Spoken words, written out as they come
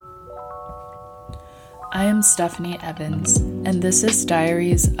I am Stephanie Evans, and this is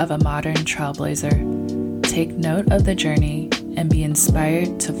Diaries of a Modern Trailblazer. Take note of the journey and be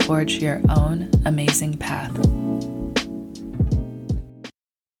inspired to forge your own amazing path.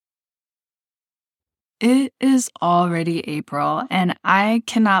 It is already April, and I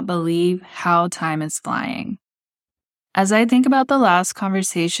cannot believe how time is flying. As I think about the last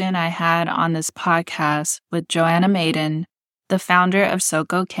conversation I had on this podcast with Joanna Maiden, the founder of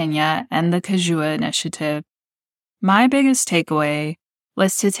Soko Kenya and the Kajua Initiative, my biggest takeaway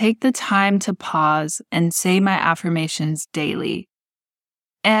was to take the time to pause and say my affirmations daily.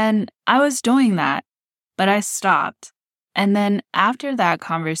 And I was doing that, but I stopped. And then after that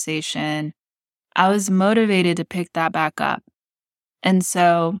conversation, I was motivated to pick that back up. And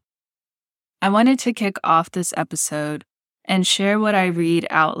so I wanted to kick off this episode and share what I read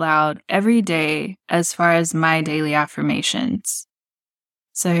out loud every day as far as my daily affirmations.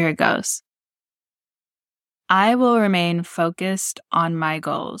 So here it goes. I will remain focused on my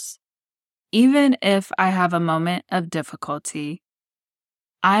goals. Even if I have a moment of difficulty,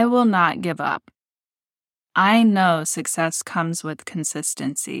 I will not give up. I know success comes with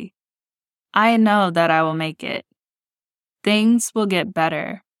consistency. I know that I will make it. Things will get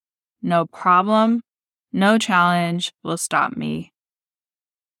better. No problem, no challenge will stop me.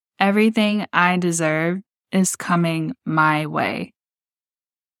 Everything I deserve is coming my way.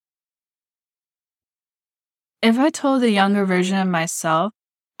 If I told the younger version of myself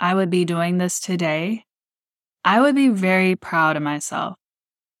I would be doing this today, I would be very proud of myself.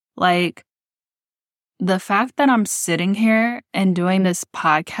 Like, the fact that I'm sitting here and doing this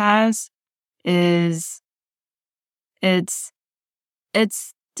podcast it's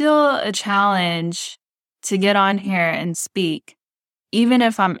still a challenge to get on here and speak, even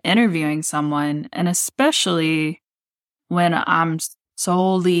if I'm interviewing someone, and especially when I'm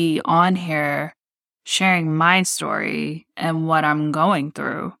solely on here sharing my story and what I'm going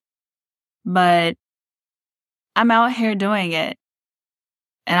through. But I'm out here doing it,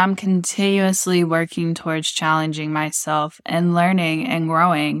 and I'm continuously working towards challenging myself and learning and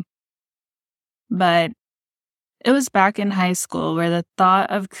growing. But it was back in high school where the thought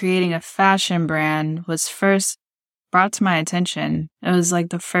of creating a fashion brand was first brought to my attention. It was like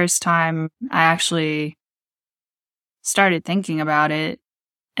the first time I actually started thinking about it.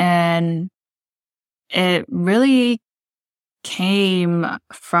 And it really came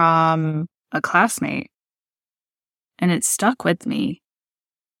from a classmate. And it stuck with me.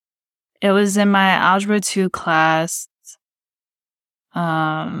 It was in my Algebra 2 class,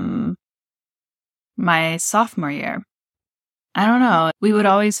 my sophomore year. I don't know. We would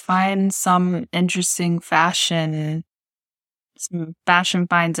always find some interesting fashion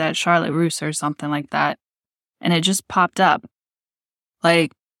finds at Charlotte Russe or something like that. And it just popped up.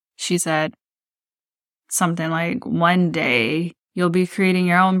 Like, she said something like, one day you'll be creating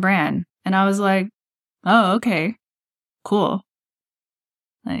your own brand. And I was like, oh, okay, cool.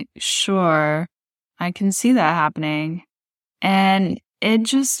 Like, sure, I can see that happening. And it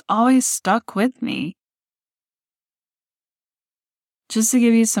just always stuck with me. Just to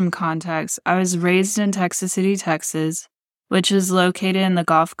give you some context, I was raised in Texas City, Texas, which is located in the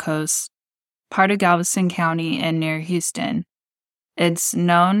Gulf Coast, part of Galveston County and near Houston. It's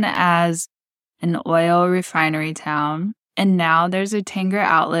known as an oil refinery town, and now there's a Tanger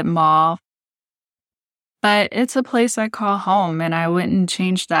outlet mall. But it's a place I call home, and I wouldn't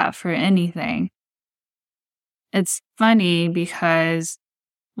change that for anything. It's funny because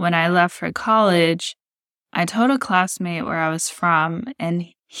when I left for college, I told a classmate where I was from, and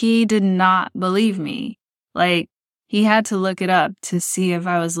he did not believe me. Like, he had to look it up to see if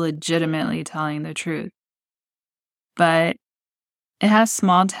I was legitimately telling the truth. But it has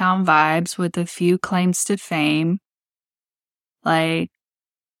small town vibes with a few claims to fame. Like,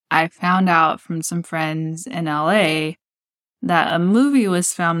 I found out from some friends in LA that a movie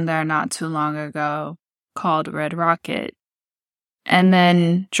was filmed there not too long ago called Red Rocket. And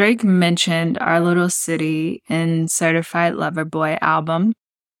then Drake mentioned our little city in Certified Lover Boy album.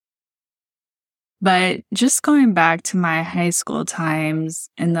 But just going back to my high school times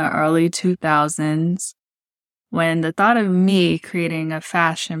in the early 2000s, when the thought of me creating a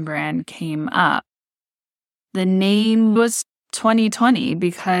fashion brand came up, the name was 2020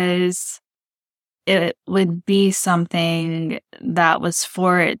 because it would be something that was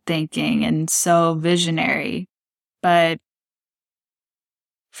forward thinking and so visionary. But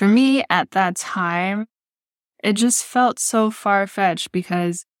for me at that time, it just felt so far-fetched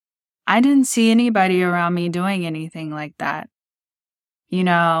because I didn't see anybody around me doing anything like that. You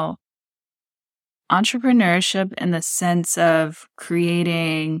know, entrepreneurship in the sense of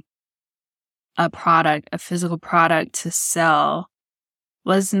creating a physical product to sell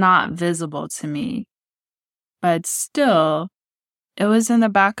was not visible to me. But still, it was in the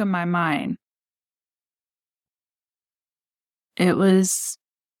back of my mind. It was,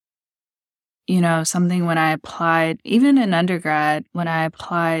 something when I applied, even in undergrad, when I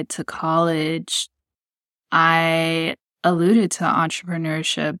applied to college, I alluded to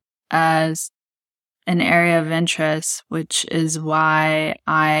entrepreneurship as an area of interest, which is why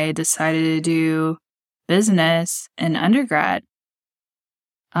I decided to do business in undergrad.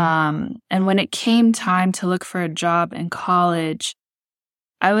 And when it came time to look for a job in college,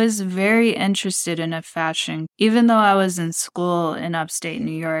 I was very interested in a fashion. Even though I was in school in upstate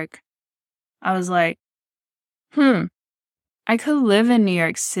New York, I was like, I could live in New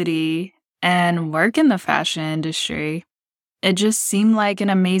York City and work in the fashion industry. It just seemed like an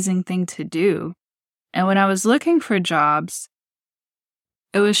amazing thing to do. And when I was looking for jobs,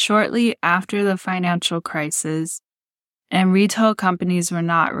 it was shortly after the financial crisis, and retail companies were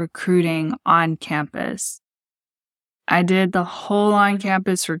not recruiting on campus. I did the whole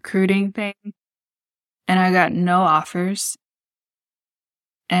on-campus recruiting thing, and I got no offers.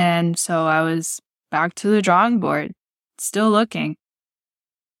 And so I was back to the drawing board, still looking.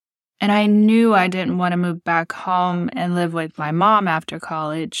 And I knew I didn't want to move back home and live with my mom after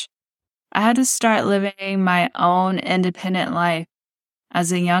college. I had to start living my own independent life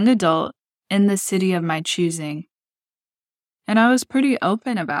as a young adult in the city of my choosing. And I was pretty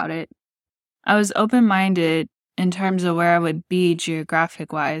open about it. I was open-minded in terms of where I would be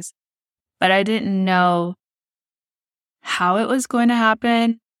geographic-wise, but I didn't know how it was going to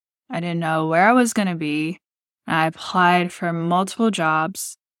happen. I didn't know where I was going to be. I applied for multiple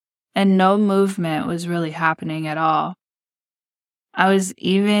jobs, and no movement was really happening at all. I was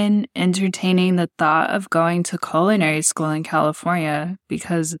even entertaining the thought of going to culinary school in California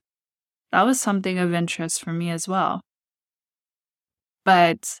because that was something of interest for me as well.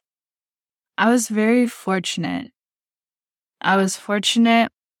 But I was very fortunate. My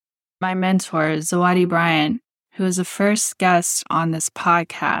mentor, Zawadi Bryant, who was the first guest on this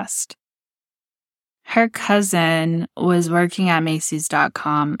podcast, her cousin was working at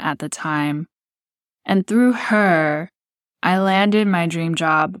Macy's.com at the time. And through her, I landed my dream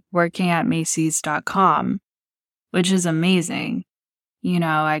job working at Macy's.com, which is amazing.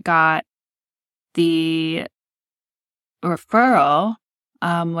 I got the referral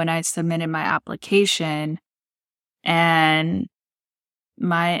when I submitted my application, and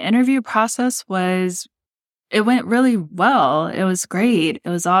my interview process it went really well. It was great. It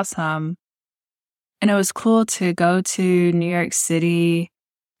was awesome. And it was cool to go to New York City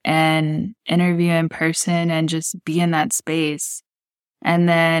and interview in person and just be in that space. And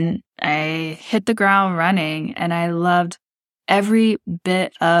then I hit the ground running, and I loved every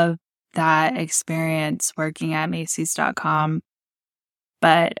bit of that experience working at Macy's.com.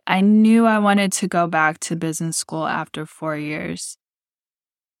 But I knew I wanted to go back to business school after 4 years.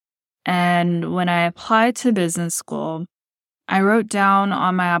 And when I applied to business school, I wrote down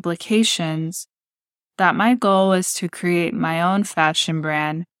on my applications that my goal was to create my own fashion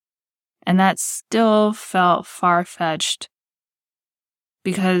brand, and that still felt far-fetched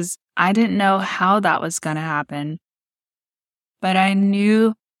because I didn't know how that was going to happen. But I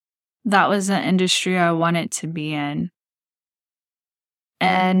knew that was an industry I wanted to be in.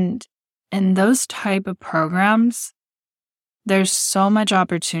 And in those type of programs, there's so much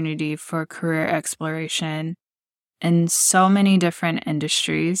opportunity for career exploration in so many different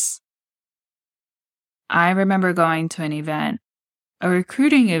industries. I remember going to an event, a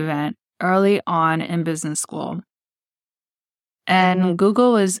recruiting event, early on in business school. And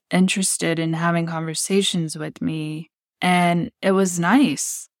Google was interested in having conversations with me, and it was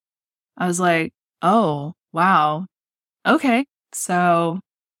nice. I was like, oh, wow. Okay, so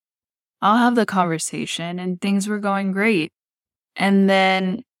I'll have the conversation, and things were going great. And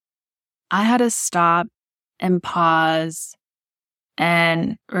then I had to stop and pause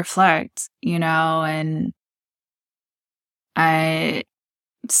and reflect, and I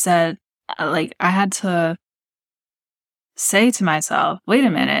said, I had to say to myself, wait a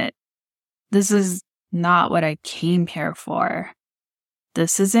minute, this is not what I came here for.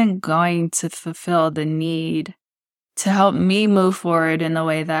 This isn't going to fulfill the need to help me move forward in the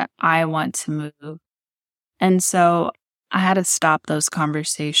way that I want to move. And so I had to stop those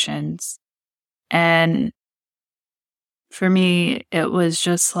conversations. And for me, it was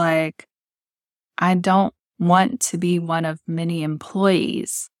just like, I don't want to be one of many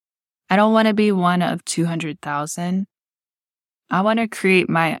employees. I don't want to be one of 200,000. I want to create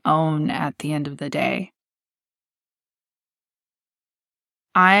my own at the end of the day.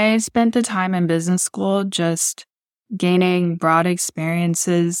 I spent the time in business school just gaining broad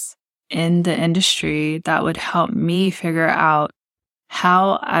experiences in the industry that would help me figure out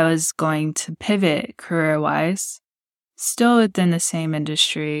how I was going to pivot career-wise, still within the same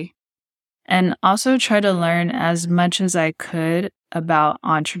industry, and also try to learn as much as I could about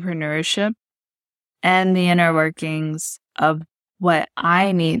entrepreneurship and the inner workings of what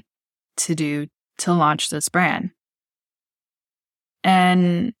I need to do to launch this brand.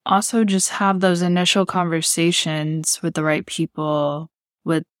 And also just have those initial conversations with the right people,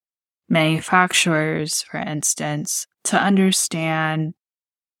 with manufacturers, for instance, to understand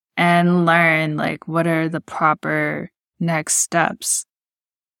and learn like what are the proper next steps,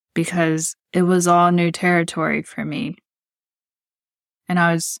 because it was all new territory for me. And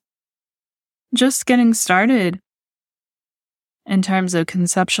I was just getting started in terms of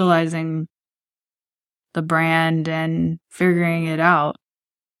conceptualizing the brand and figuring it out.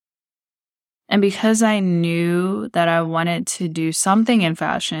 And because I knew that I wanted to do something in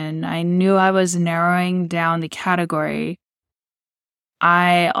fashion, I knew I was narrowing down the category.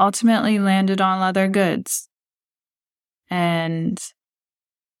 I ultimately landed on leather goods. And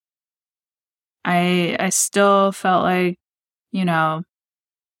I still felt like, I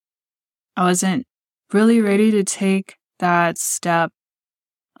wasn't really ready to take that step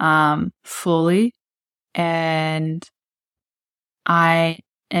fully. And I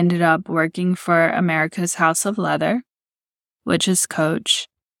ended up working for America's House of Leather, which is Coach.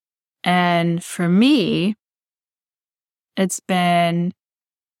 And for me, it's been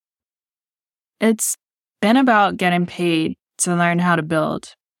about getting paid to learn how to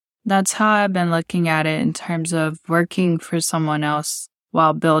build. That's how I've been looking at it in terms of working for someone else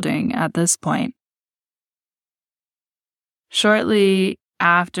while building at this point. Shortly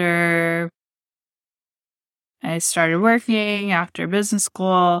after I started working, after business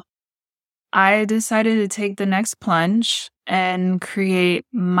school, I decided to take the next plunge and create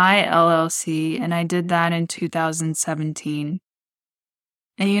my LLC, and I did that in 2017.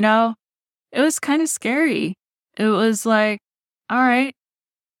 And it was kind of scary. It was like, all right,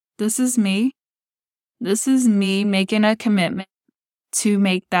 this is me. This is me making a commitment to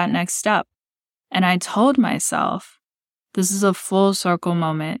make that next step. And I told myself, this is a full circle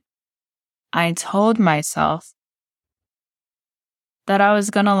moment. I told myself that I was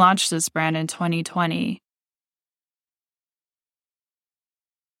going to launch this brand in 2020,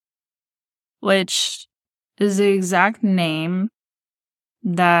 which is the exact name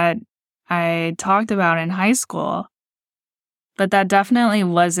that I talked about in high school. But that definitely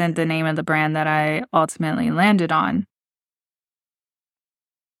wasn't the name of the brand that I ultimately landed on.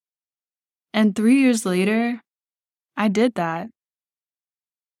 And 3 years later, I did that.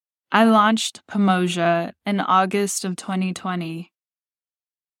 I launched Pomoja in August of 2020.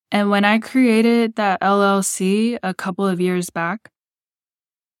 And when I created that LLC a couple of years back,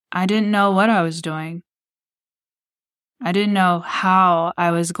 I didn't know what I was doing. I didn't know how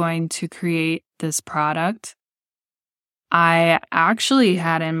I was going to create this product. I actually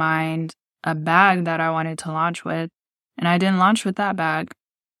had in mind a bag that I wanted to launch with, and I didn't launch with that bag.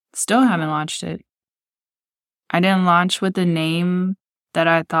 Still haven't launched it. I didn't launch with the name that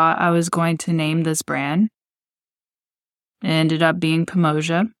I thought I was going to name this brand. It ended up being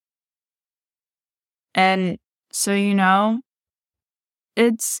Pomoja. And so,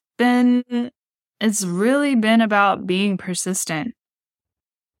 it's really been about being persistent.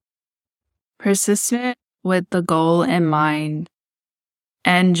 Persistent with the goal in mind,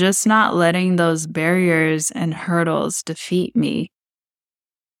 and just not letting those barriers and hurdles defeat me.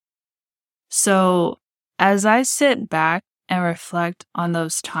 So, as I sit back and reflect on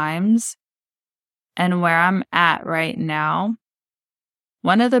those times and where I'm at right now,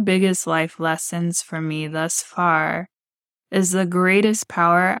 one of the biggest life lessons for me thus far is the greatest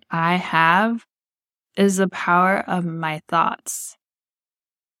power I have is the power of my thoughts.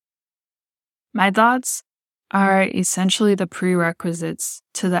 My thoughts are essentially the prerequisites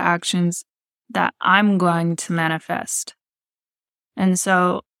to the actions that I'm going to manifest. And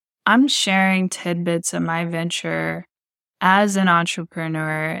so I'm sharing tidbits of my venture as an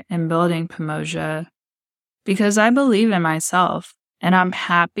entrepreneur in building Pomoja because I believe in myself and I'm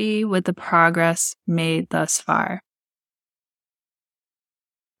happy with the progress made thus far.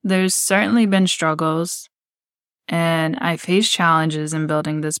 There's certainly been struggles, and I face challenges in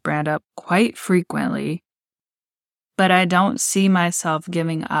building this brand up quite frequently, but I don't see myself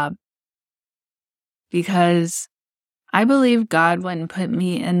giving up because I believe God wouldn't put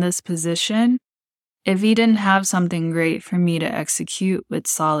me in this position if He didn't have something great for me to execute with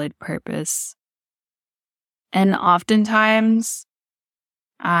solid purpose. And oftentimes,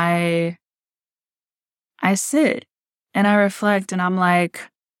 I sit and I reflect and I'm like,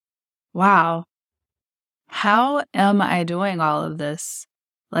 wow, how am I doing all of this?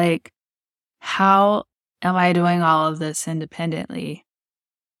 Like, how am I doing all of this independently?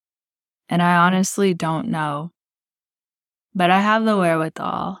 And I honestly don't know, but I have the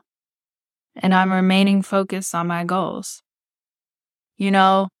wherewithal and I'm remaining focused on my goals. You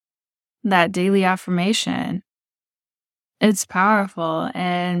know, that daily affirmation, it's powerful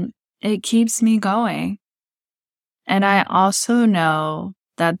and it keeps me going. And I also know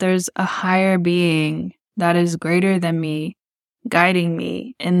that there's a higher being that is greater than me, guiding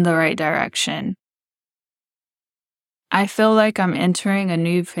me in the right direction. I feel like I'm entering a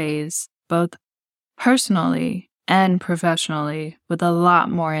new phase, both personally and professionally, with a lot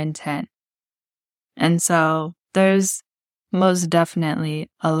more intent. And so there's most definitely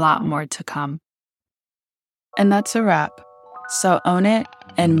a lot more to come. And that's a wrap. So own it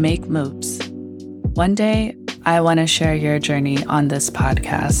and make moves. One day, I want to share your journey on this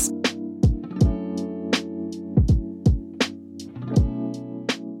podcast.